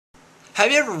Have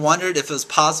you ever wondered if it was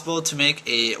possible to make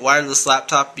a wireless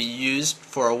laptop be used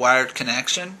for a wired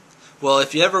connection? Well,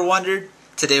 if you ever wondered,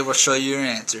 today we'll show you your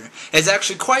answer. It's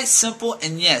actually quite simple,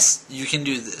 and yes, you can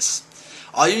do this.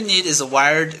 All you need is a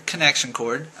wired connection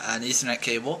cord, an Ethernet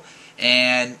cable,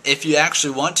 and if you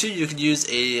actually want to, you can use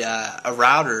a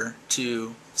router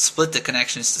to split the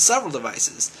connections to several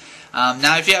devices.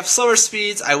 Now, if you have slower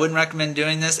speeds, I wouldn't recommend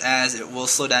doing this as it will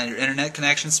slow down your internet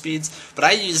connection speeds, but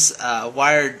I use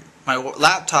my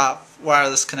laptop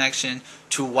wireless connection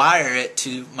to wire it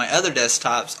to my other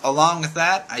desktops. Along with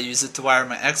that, I use it to wire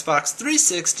my Xbox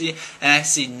 360, and I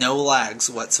see no lags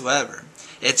whatsoever.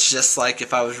 It's just like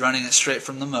if I was running it straight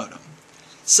from the modem.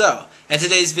 So, in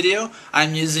today's video,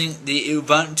 I'm using the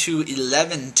Ubuntu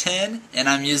 11.10, and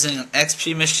I'm using an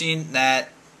XP machine that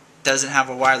doesn't have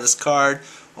a wireless card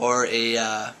or a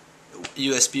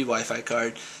USB Wi-Fi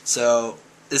card. So,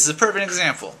 this is a perfect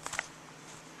example.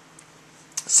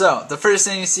 So, the first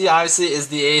thing you see obviously is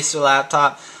the Acer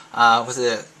laptop with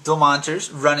the dual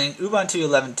monitors running Ubuntu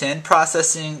 11.10,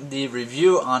 processing the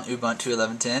review on Ubuntu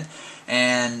 11.10,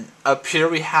 and up here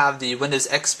we have the Windows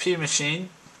XP machine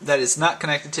that is not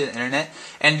connected to the internet.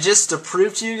 And just to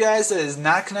prove to you guys that it is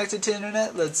not connected to the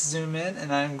internet, let's zoom in,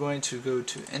 and I'm going to go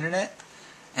to internet.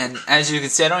 And as you can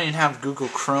see, I don't even have Google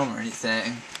Chrome or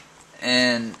anything.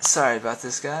 And sorry about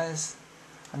this, guys.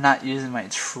 I'm not using my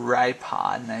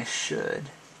tripod, and I should.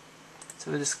 So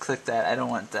we'll just click that. I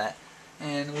don't want that.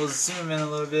 And we'll zoom in a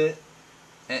little bit.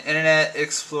 And Internet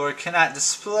Explorer cannot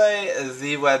display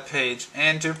the web page.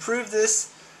 And to prove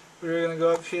this, we're going to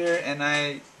go up here, and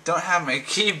I don't have my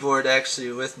keyboard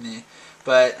actually with me.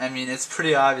 But, I mean, it's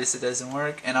pretty obvious it doesn't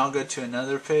work. And I'll go to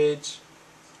another page.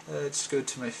 Let's go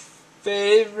to my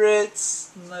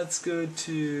favorites. Let's go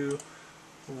to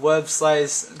Web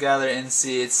Slice Gallery and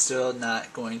see it's still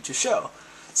not going to show.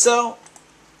 So,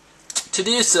 to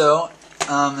do so,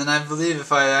 and I believe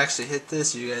if I actually hit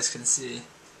this, you guys can see.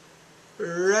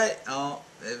 Right, oh,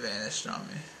 it vanished on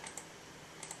me.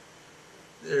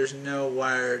 There's no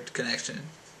wired connection.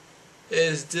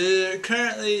 It is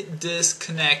currently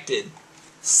disconnected.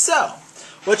 So,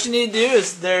 what you need to do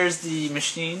is there's the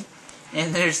machine,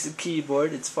 and there's the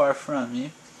keyboard. It's far from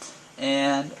you.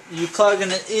 And you plug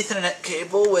in an Ethernet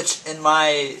cable, which in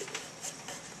my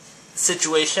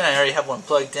situation, I already have one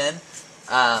plugged in.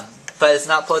 But it's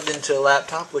not plugged into a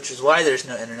laptop, which is why there's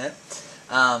no internet.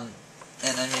 And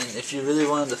I mean, if you really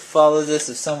wanted to follow this,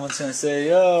 if someone's going to say,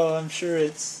 oh, I'm sure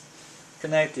it's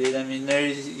connected, I mean, there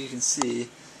you can see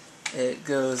it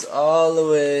goes all the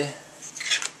way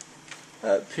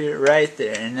up here, right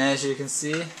there. And as you can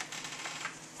see,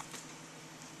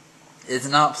 it's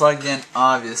not plugged in,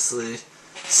 obviously.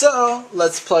 So,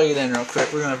 let's plug it in real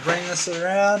quick. We're going to bring this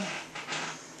around.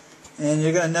 And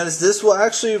you're going to notice this will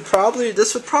actually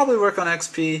this would probably work on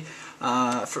XP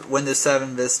for Windows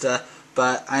 7 Vista,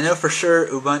 but I know for sure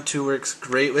Ubuntu works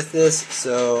great with this,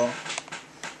 so,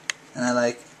 and I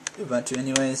like Ubuntu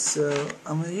anyway, so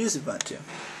I'm going to use Ubuntu.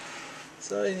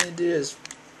 So all you need to do is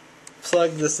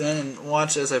plug this in, and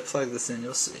watch as I plug this in,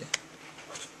 you'll see.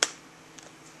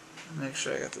 Make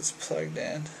sure I got this plugged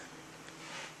in.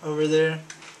 Over there,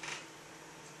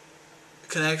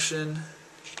 connection.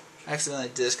 Accidentally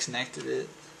disconnected it.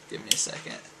 Give me a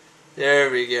second.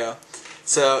 There we go.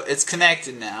 So it's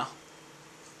connected now.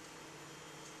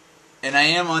 And I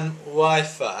am on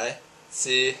Wi-Fi.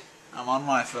 See, I'm on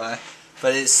Wi-Fi.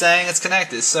 But it's saying it's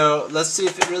connected. So let's see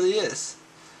if it really is.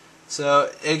 So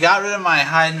it got rid of my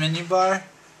hide menu bar.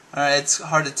 Alright, it's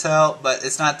hard to tell, but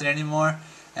it's not there anymore.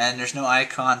 And there's no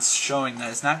icons showing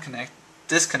that it's not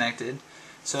disconnected.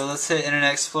 So let's hit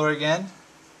Internet Explorer again.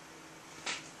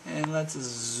 And let's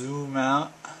zoom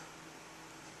out.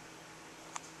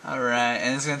 Alright,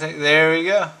 and it's going to take, there we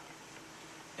go.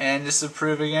 And just to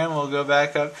prove again, we'll go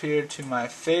back up here to my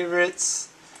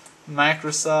favorites.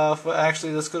 Microsoft, well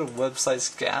actually let's go to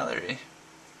Websites Gallery.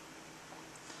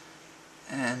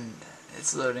 And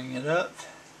it's loading it up.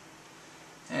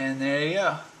 And there you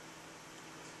go.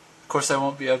 Of course I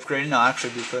won't be upgrading, I'll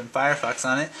actually be putting Firefox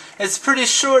on it. It's a pretty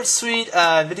short, sweet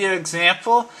video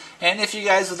example, and if you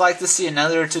guys would like to see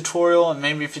another tutorial, and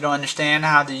maybe if you don't understand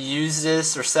how to use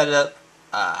this or set it up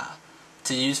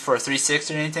to use for a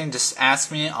 360 or anything, just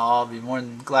ask me, I'll be more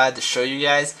than glad to show you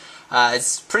guys.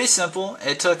 It's pretty simple.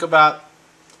 It took about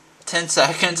 10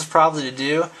 seconds probably to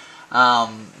do.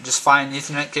 Just find an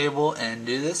Ethernet cable and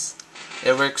do this.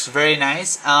 It works very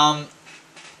nice.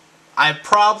 I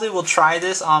probably will try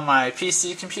this on my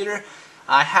PC computer.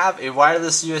 I have a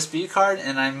wireless USB card,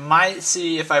 and I might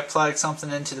see if I plug something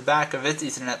into the back of its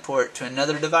Ethernet port to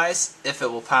another device, if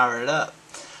it will power it up.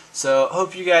 So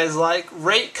hope you guys like,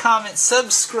 rate, comment,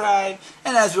 subscribe,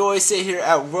 and as we always say here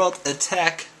at World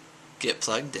Attack, get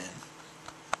plugged in.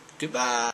 Goodbye.